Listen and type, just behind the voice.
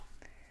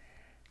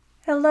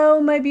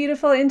Hello, my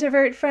beautiful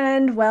introvert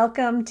friend.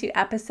 Welcome to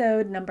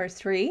episode number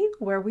 3,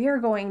 where we are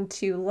going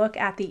to look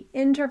at the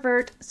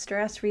introvert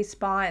stress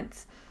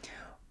response.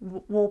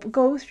 We'll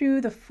go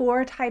through the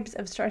 4 types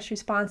of stress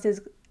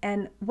responses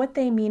and what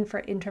they mean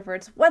for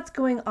introverts, what's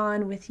going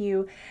on with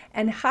you,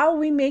 and how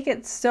we make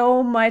it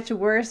so much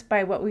worse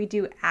by what we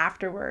do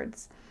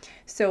afterwards.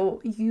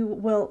 So you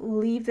will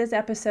leave this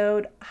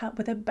episode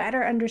with a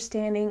better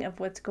understanding of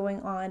what's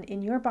going on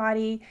in your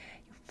body,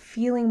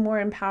 feeling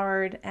more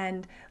empowered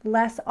and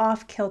less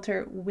off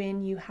kilter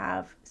when you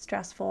have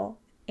stressful,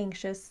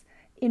 anxious,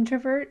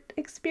 introvert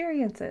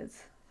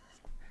experiences.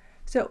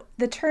 So,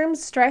 the term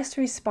stress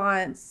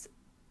response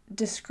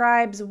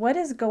describes what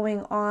is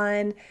going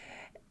on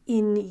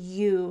in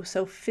you.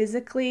 So,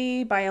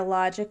 physically,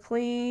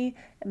 biologically,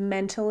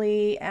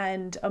 mentally,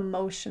 and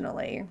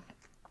emotionally.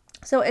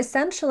 So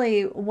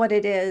essentially what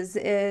it is,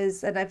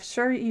 and I'm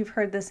sure you've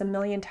heard this a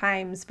million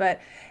times, but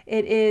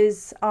it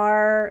is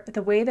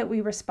the way that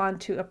we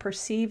respond to a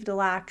perceived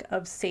lack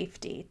of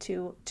safety,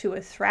 to a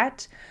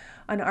threat,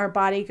 and our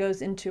body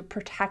goes into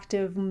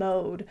protective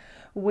mode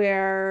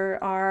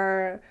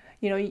where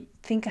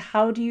think,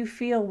 how do you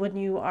feel when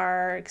you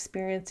are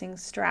experiencing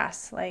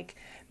stress? Like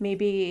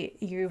maybe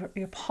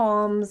your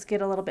palms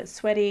get a little bit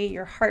sweaty,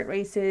 your heart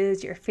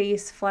races, your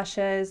face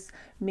flushes,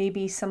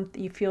 maybe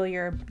you feel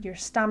your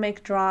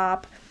stomach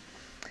drop.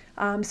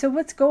 So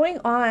what's going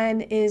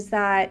on is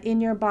that in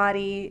your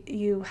body,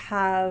 you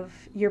have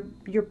your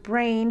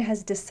brain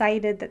has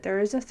decided that there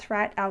is a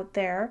threat out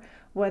there.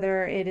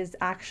 Whether it is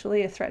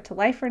actually a threat to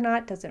life or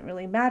not doesn't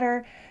really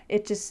matter.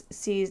 It just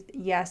sees,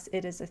 yes,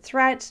 it is a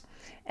threat.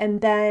 And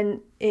then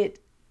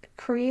it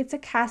creates a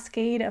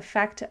cascade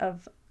effect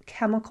of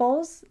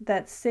chemicals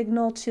that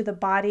signal to the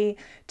body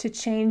to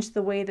change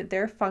the way that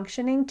they're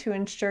functioning to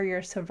ensure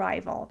your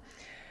survival.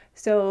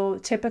 So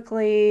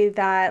typically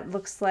that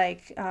looks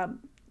like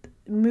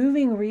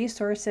moving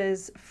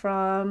resources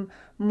from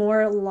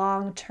more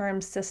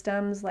long-term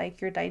systems like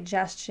your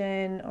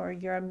digestion or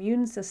your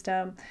immune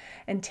system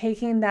and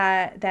taking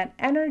that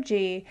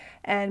energy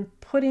and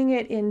putting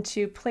it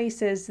into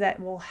places that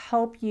will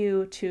help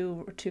you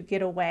to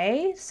get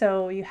away,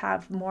 so you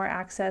have more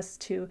access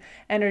to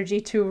energy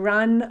to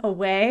run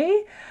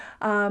away,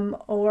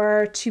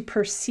 or to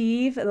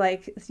perceive,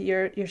 like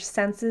your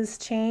senses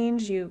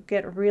change, you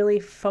get really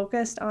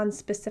focused on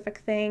specific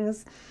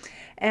things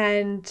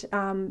and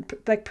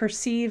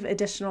perceive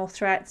additional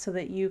threats so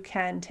that you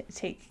can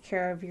take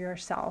care of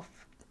yourself.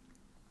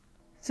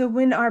 So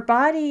when our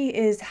body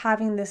is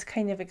having this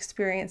kind of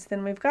experience,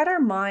 then we've got our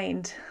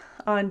mind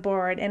on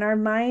board, and our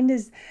mind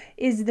is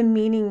the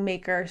meaning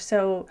maker.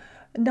 So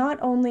not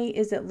only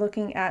is it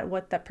looking at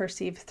what the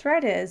perceived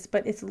threat is,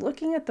 but it's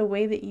looking at the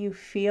way that you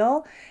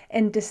feel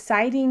and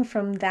deciding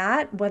from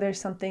that whether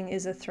something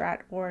is a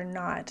threat or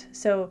not.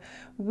 So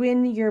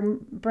when your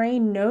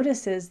brain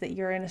notices that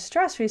you're in a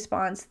stress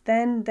response,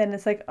 then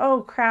it's like,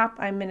 oh crap,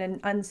 I'm in an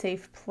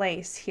unsafe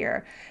place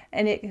here.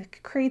 And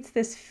it creates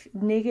this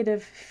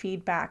negative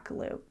feedback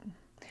loop.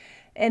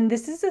 And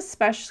this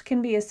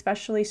can be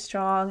especially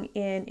strong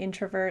in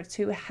introverts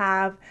who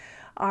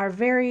are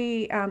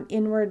very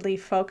inwardly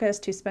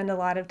focused, who spend a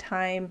lot of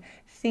time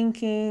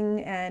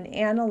thinking and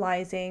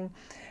analyzing.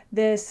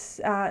 This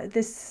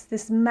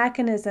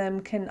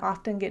mechanism can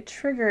often get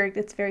triggered.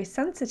 It's very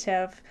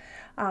sensitive,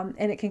 and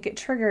it can get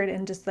triggered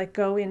and just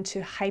go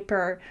into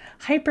hyper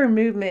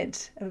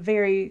movement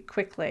very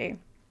quickly.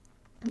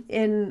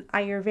 In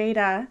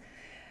Ayurveda,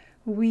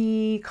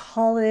 we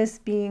call this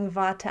being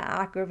vata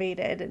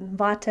aggravated, and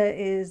vata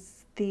is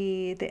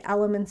the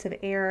elements of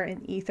air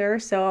and ether.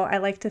 So I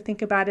like to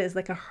think about it as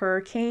like a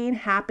hurricane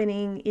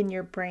happening in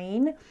your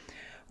brain,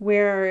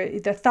 where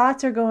the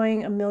thoughts are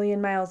going a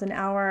million miles an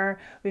hour.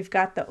 We've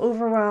got the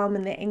overwhelm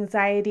and the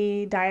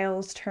anxiety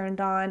dials turned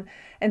on.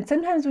 And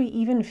sometimes we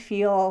even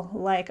feel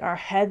like our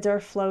heads are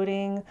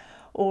floating,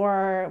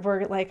 or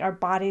we're like our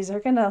bodies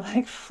are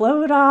gonna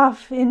float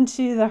off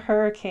into the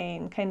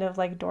hurricane, kind of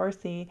like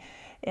Dorothy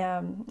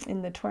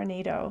in the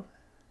tornado.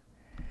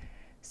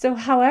 So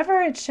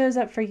however it shows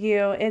up for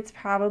you, it's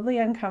probably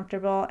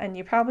uncomfortable and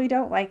you probably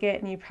don't like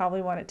it and you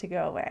probably want it to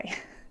go away,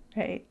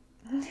 right?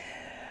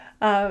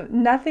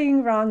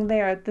 Nothing wrong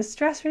there. The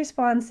stress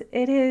response,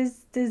 it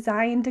is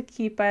designed to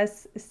keep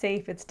us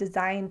safe. It's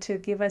designed to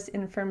give us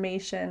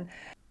information.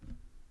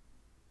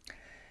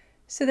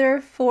 So there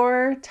are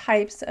 4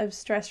 types of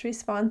stress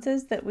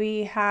responses that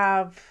we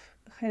have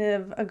kind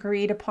of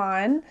agreed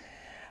upon.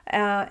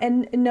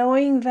 And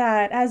knowing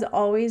that, as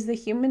always, the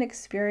human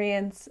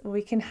experience,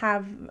 we can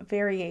have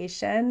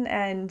variation,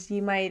 and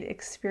you might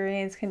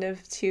experience kind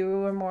of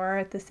 2 or more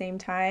at the same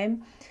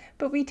time,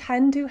 but we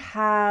tend to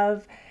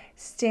have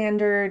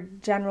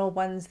standard general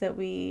ones that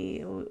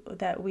we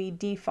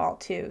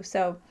default to.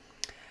 So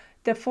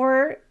the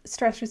 4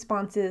 stress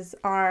responses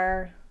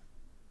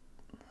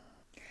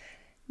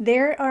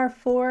there are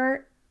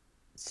 4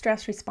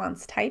 stress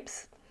response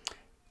types,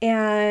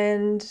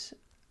 and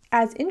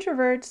as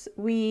introverts,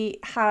 we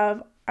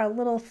have are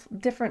little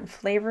different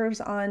flavors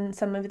on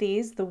some of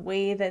these. The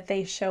way that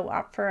they show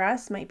up for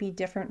us might be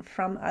different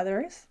from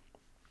others.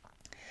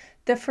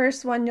 The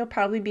first one you'll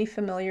probably be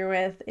familiar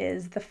with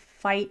is the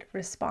fight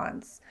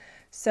response.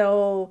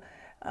 So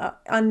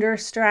under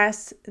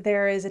stress,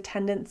 there is a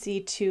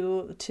tendency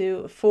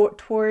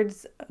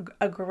towards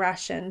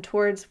aggression.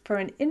 For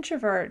an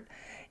introvert,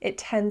 it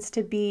tends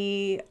to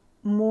be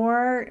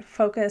more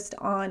focused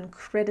on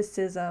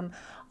criticism,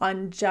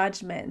 on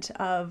judgment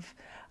of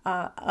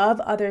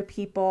other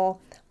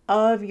people,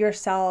 of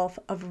yourself,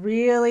 of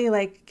really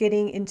like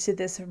getting into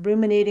this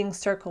ruminating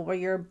circle where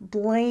you're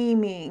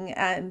blaming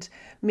and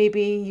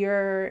maybe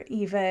you're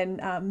even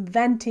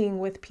venting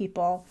with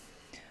people.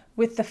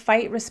 With the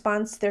fight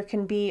response, there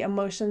can be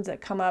emotions that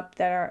come up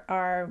that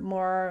are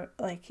more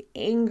like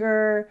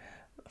anger,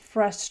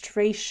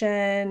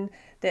 frustration,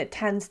 that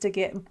tends to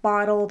get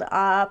bottled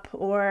up,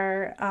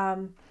 or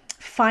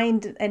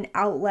find an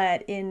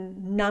outlet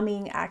in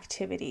numbing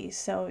activities.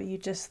 So you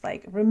just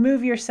like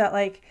remove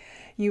yourself,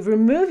 you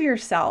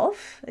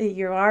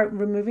are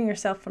removing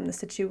yourself from the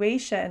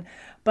situation,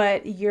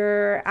 but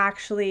you're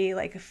actually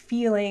like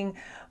feeling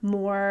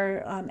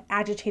more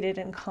agitated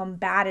and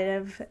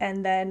combative.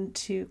 And then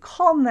to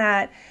calm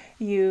that,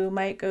 you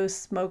might go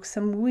smoke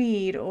some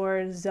weed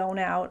or zone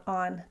out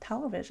on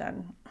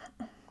television.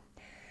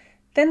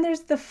 Then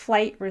there's the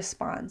flight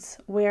response,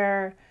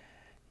 where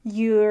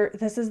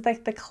this is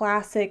like the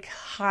classic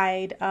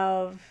hide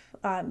of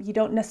you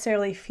don't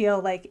necessarily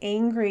feel like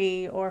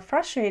angry or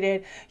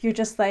frustrated. You're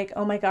just like,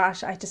 oh my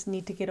gosh, I just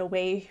need to get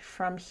away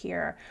from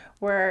here.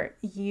 Where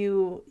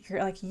you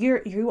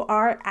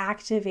are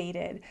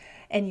activated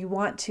and you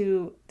want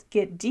to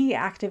get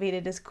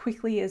deactivated as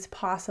quickly as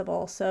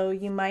possible. So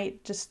you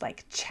might just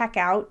like check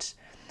out.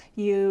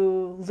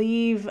 You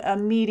leave a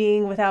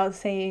meeting without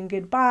saying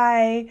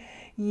goodbye.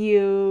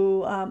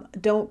 You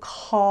don't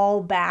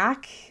call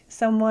back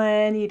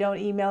someone. You don't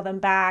email them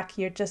back.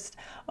 You just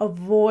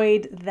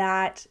avoid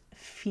that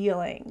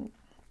feeling.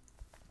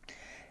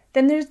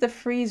 Then there's the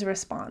freeze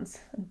response.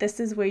 This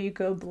is where you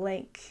go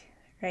blank,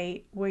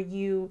 right? Where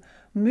you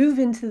move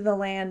into the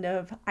land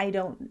of I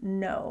don't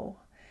know,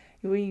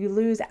 where you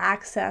lose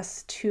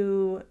access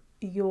to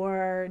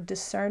your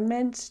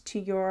discernment, to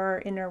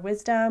your inner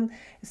wisdom.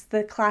 It's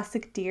the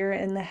classic deer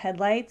in the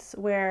headlights,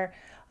 where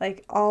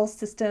like all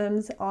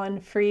systems on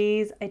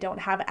freeze. I don't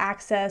have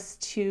access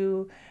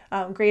to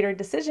greater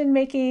decision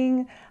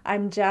making.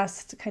 I'm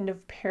just kind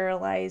of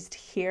paralyzed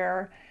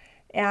here.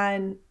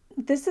 And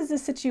this is a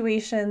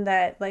situation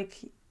that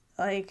like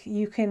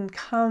you can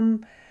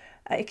come,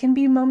 it can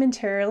be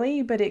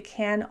momentarily, but it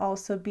can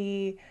also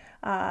be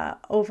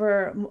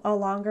over a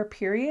longer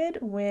period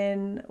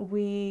when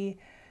we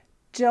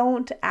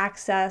don't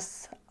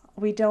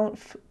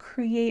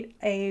create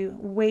a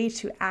way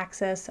to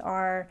access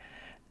our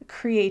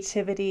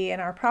creativity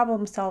and our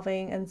problem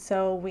solving, and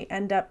so we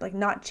end up like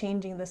not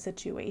changing the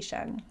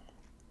situation.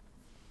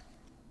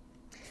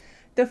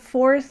 The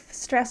fourth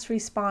stress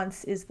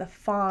response is the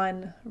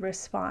fawn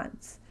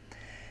response.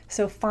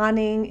 So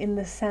fawning in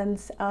the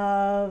sense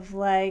of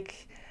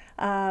like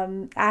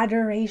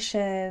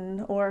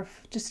adoration, or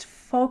just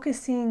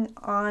focusing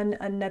on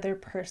another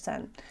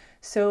person.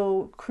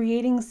 So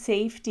creating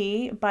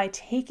safety by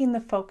taking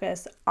the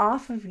focus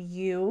off of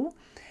you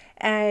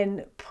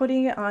and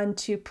putting it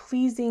onto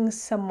pleasing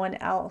someone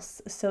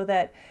else, so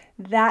that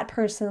that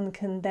person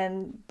can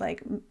then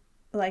like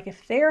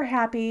if they're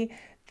happy,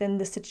 then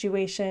the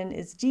situation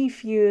is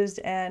diffused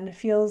and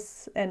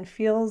feels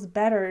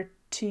better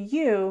to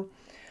you,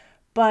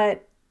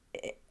 but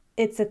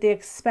it's at the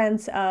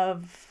expense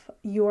of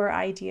your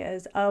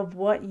ideas of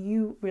what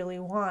you really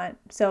want.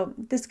 So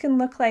this can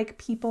look like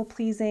people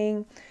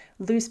pleasing,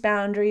 loose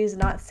boundaries,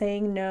 not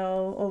saying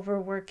no,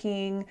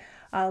 overworking,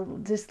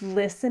 just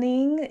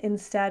listening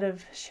instead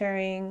of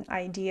sharing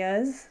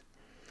ideas.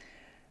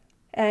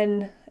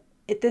 And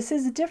this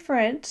is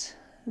different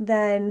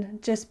than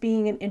just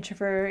being an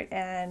introvert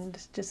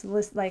and just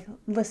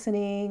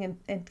listening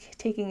and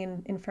taking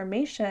in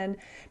information,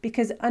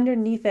 because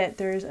underneath it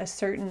there's a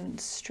certain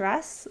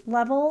stress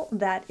level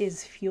that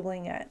is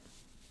fueling it.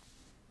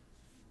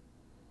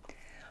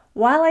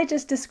 While I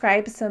just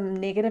described some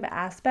negative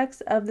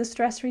aspects of the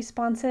stress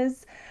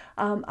responses,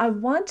 I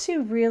want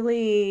to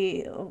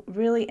really,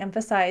 really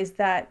emphasize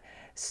that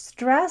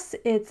stress,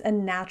 it's a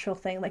natural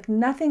thing. Like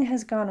nothing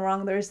has gone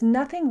wrong. There's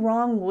nothing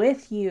wrong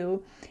with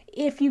you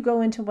if you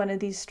go into one of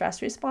these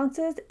stress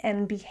responses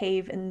and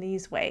behave in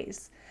these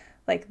ways.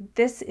 Like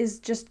this is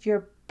just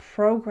your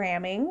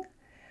programming,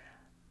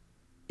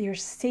 your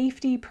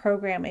safety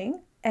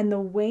programming, and the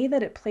way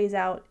that it plays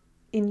out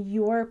in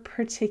your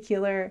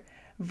particular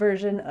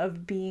version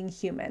of being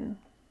human.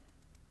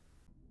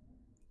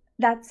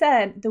 That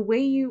said, the way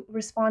you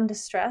respond to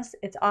stress,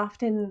 it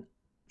often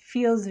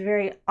feels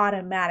very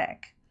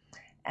automatic.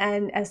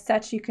 And as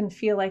such, you can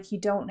feel like you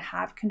don't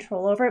have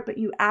control over it, but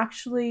you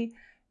actually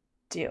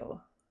do.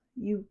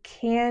 You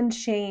can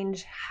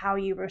change how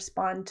you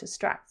respond to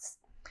stress.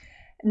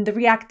 And the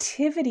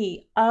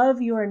reactivity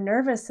of your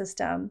nervous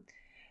system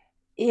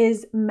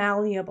is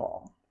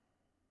malleable.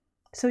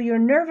 So your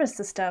nervous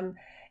system,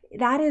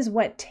 that is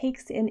what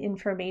takes in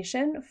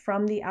information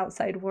from the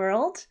outside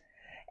world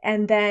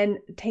and then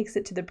takes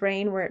it to the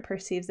brain where it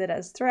perceives it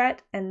as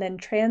threat and then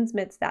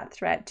transmits that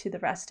threat to the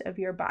rest of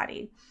your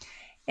body.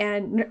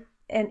 And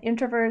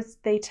introverts,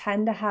 they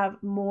tend to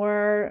have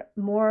more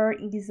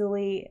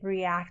easily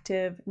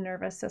reactive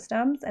nervous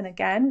systems. And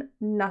again,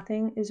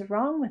 nothing is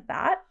wrong with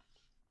that.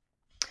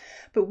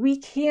 But we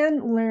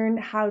can learn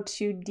how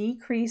to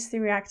decrease the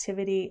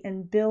reactivity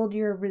and build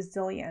your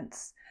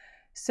resilience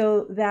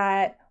so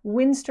that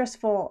when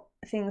stressful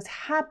things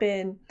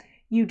happen,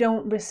 you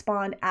don't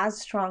respond as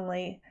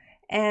strongly,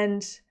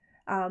 and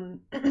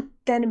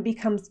then it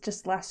becomes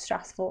just less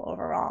stressful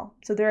overall.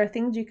 So there are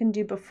things you can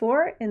do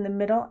before, in the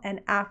middle,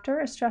 and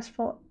after a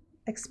stressful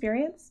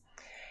experience.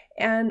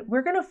 And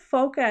we're going to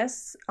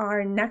focus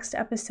our next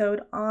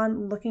episode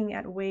on looking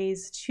at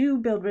ways to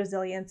build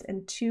resilience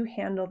and to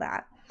handle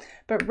that.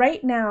 But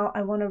right now,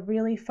 I want to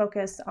really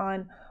focus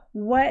on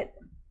what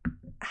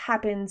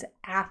happens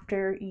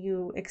after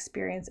you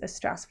experience a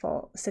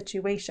stressful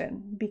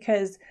situation,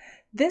 because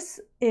this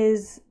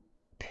is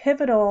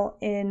pivotal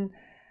in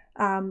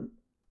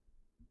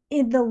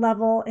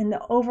the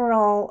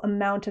overall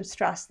amount of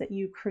stress that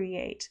you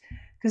create.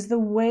 Because the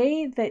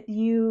way that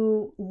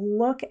you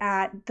look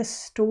at the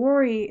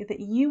story that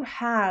you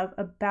have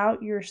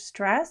about your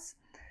stress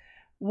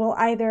will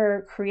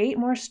either create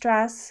more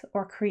stress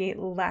or create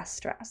less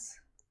stress.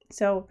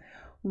 So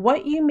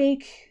what you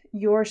make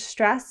your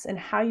stress and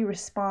how you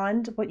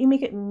respond, what you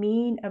make it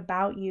mean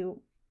about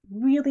you,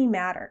 really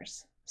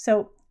matters.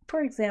 So,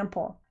 for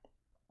example,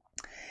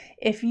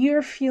 if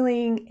you're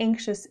feeling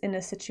anxious in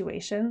a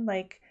situation,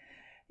 like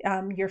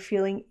you're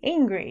feeling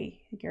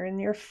angry, you're in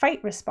your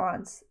fight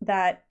response,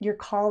 that your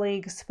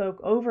colleague spoke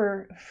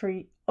over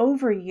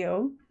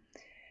you,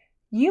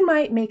 you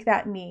might make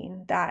that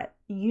mean that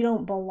you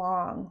don't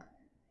belong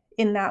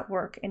in that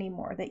work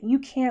anymore, that you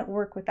can't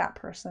work with that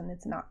person,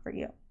 it's not for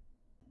you.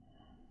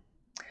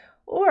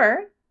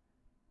 Or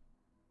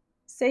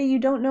say you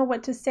don't know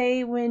what to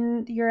say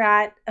when you're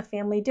at a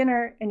family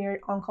dinner and your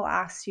uncle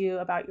asks you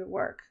about your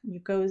work.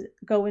 You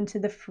go into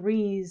the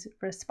freeze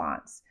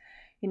response.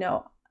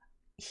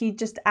 He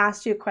just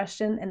asked you a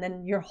question and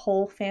then your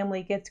whole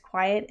family gets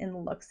quiet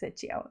and looks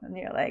at you and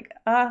you're like,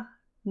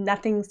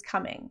 nothing's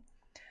coming.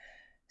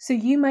 So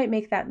you might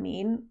make that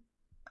mean,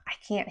 I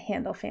can't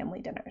handle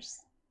family dinners.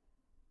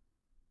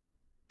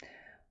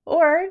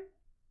 Or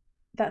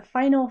that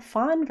final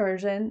fun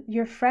version,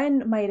 your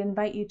friend might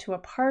invite you to a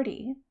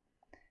party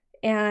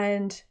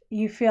and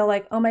you feel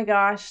like, oh my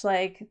gosh,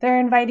 like they're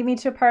inviting me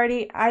to a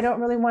party. I don't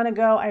really want to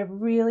go. I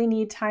really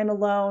need time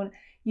alone.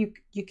 You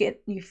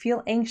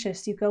feel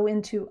anxious. You go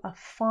into a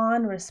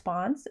fawn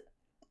response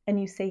and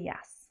you say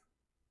yes,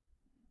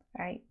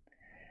 right?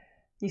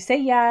 You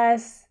say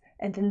yes,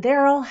 and then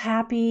they're all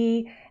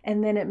happy.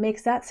 And then it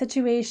makes that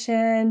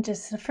situation,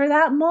 just for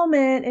that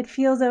moment, it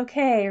feels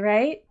okay,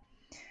 right?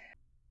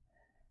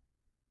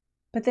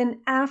 But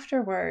then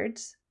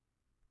afterwards,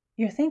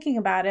 you're thinking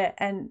about it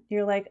and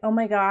you're like, oh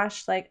my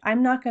gosh, like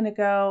I'm not going to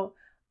go.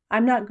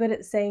 I'm not good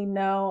at saying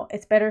no.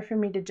 It's better for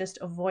me to just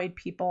avoid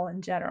people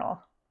in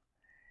general.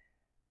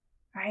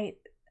 Right?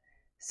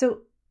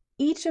 So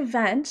each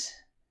event,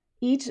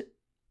 each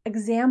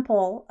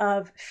example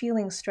of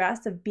feeling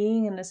stress, of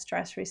being in a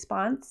stress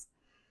response,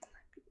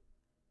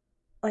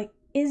 like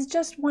is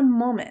just one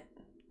moment.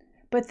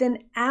 But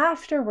then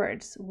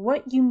afterwards,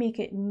 what you make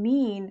it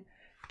mean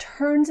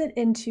turns it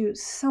into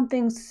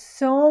something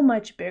so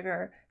much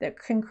bigger that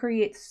can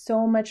create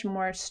so much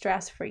more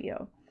stress for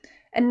you.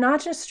 And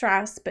not just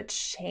stress, but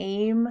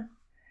shame,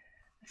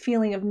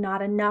 feeling of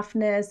not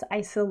enoughness,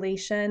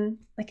 isolation.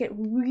 Like it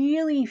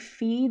really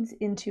feeds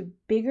into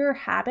bigger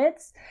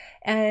habits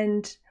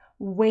and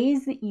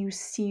ways that you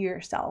see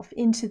yourself,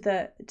 into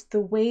the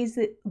ways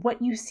that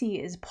what you see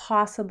is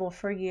possible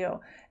for you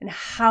and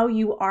how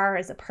you are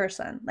as a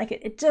person. Like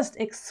it just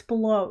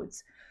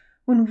explodes.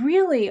 When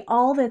really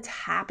all that's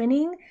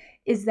happening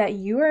is that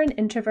you are an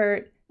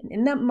introvert, and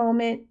in that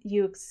moment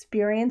you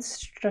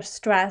experienced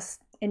stress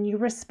and you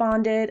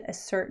responded a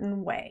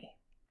certain way.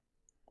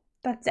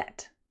 That's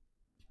it.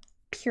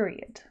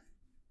 Period.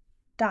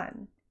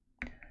 Done.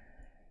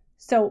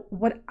 So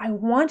what I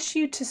want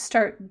you to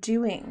start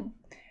doing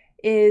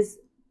is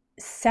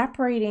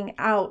separating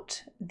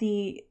out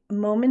the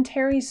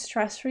momentary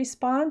stress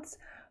response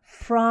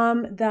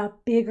from the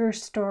bigger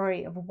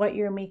story of what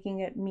you're making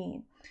it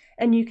mean.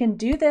 And you can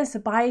do this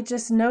by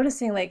just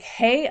noticing like,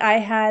 hey, I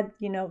had,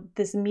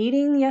 this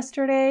meeting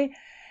yesterday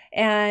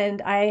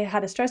and I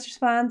had a stress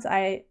response.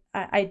 I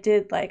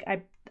didn't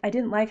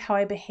like how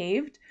I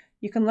behaved.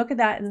 You can look at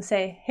that and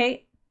say,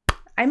 hey,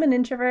 I'm an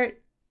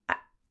introvert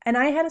and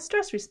I had a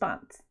stress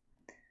response.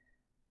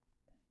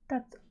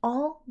 That's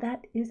all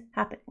that is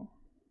happening.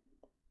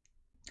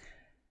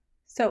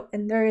 So,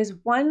 and there is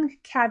one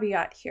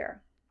caveat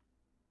here.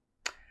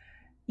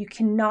 You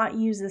cannot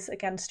use this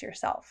against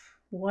yourself.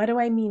 What do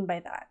I mean by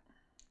that?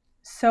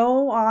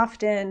 So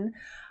often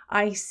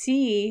I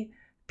see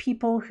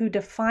people who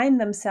define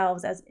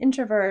themselves as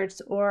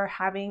introverts or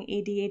having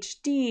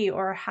ADHD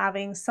or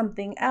having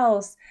something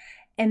else,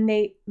 and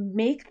they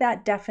make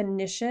that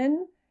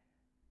definition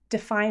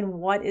define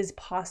what is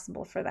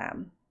possible for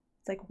them.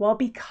 It's like, well,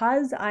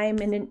 because I'm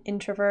an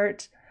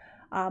introvert,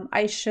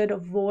 I should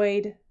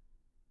avoid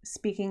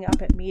speaking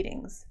up at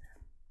meetings.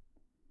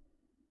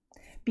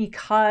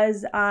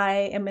 Because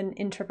I am an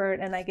introvert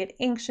and I get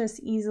anxious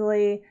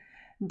easily,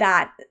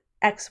 that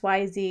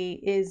XYZ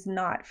is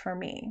not for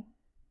me.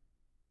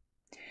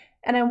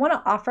 And I want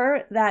to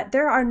offer that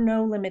there are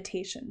no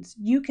limitations.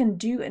 You can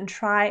do and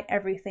try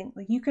everything.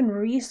 Like, you can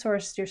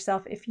resource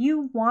yourself. If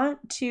you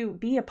want to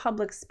be a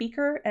public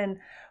speaker and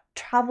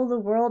travel the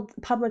world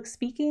public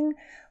speaking,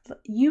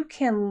 you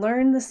can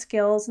learn the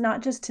skills,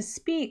 not just to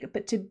speak,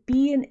 but to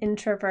be an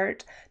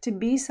introvert, to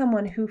be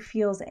someone who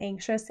feels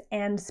anxious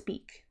and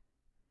speak,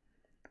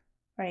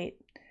 right?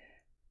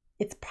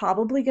 It's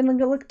probably going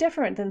to look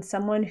different than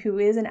someone who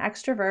is an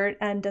extrovert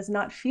and does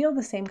not feel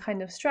the same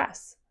kind of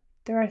stress.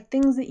 There are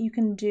things that you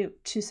can do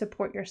to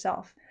support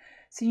yourself.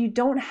 So you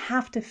don't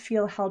have to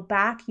feel held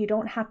back. You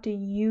don't have to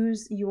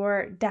use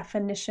your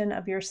definition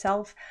of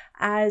yourself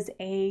as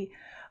a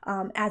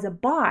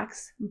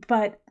box,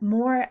 but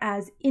more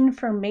as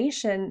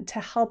information to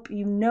help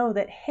you know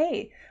that,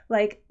 hey,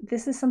 like,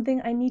 this is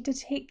something I need to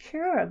take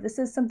care of. This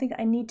is something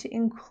I need to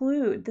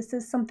include. This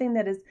is something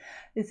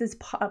this is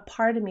a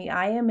part of me.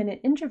 I am an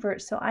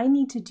introvert, so I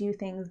need to do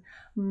things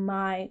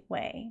my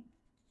way.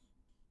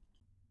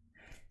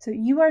 So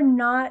you are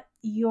not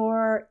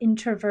your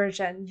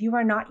introversion. You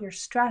are not your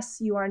stress.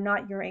 You are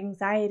not your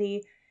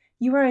anxiety.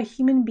 You are a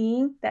human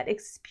being that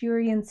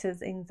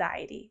experiences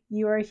anxiety.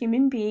 You are a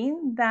human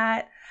being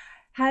that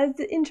has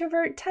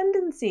introvert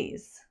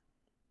tendencies.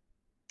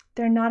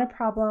 They're not a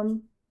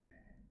problem.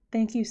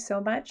 Thank you so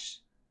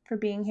much for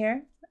being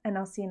here, and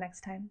I'll see you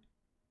next time.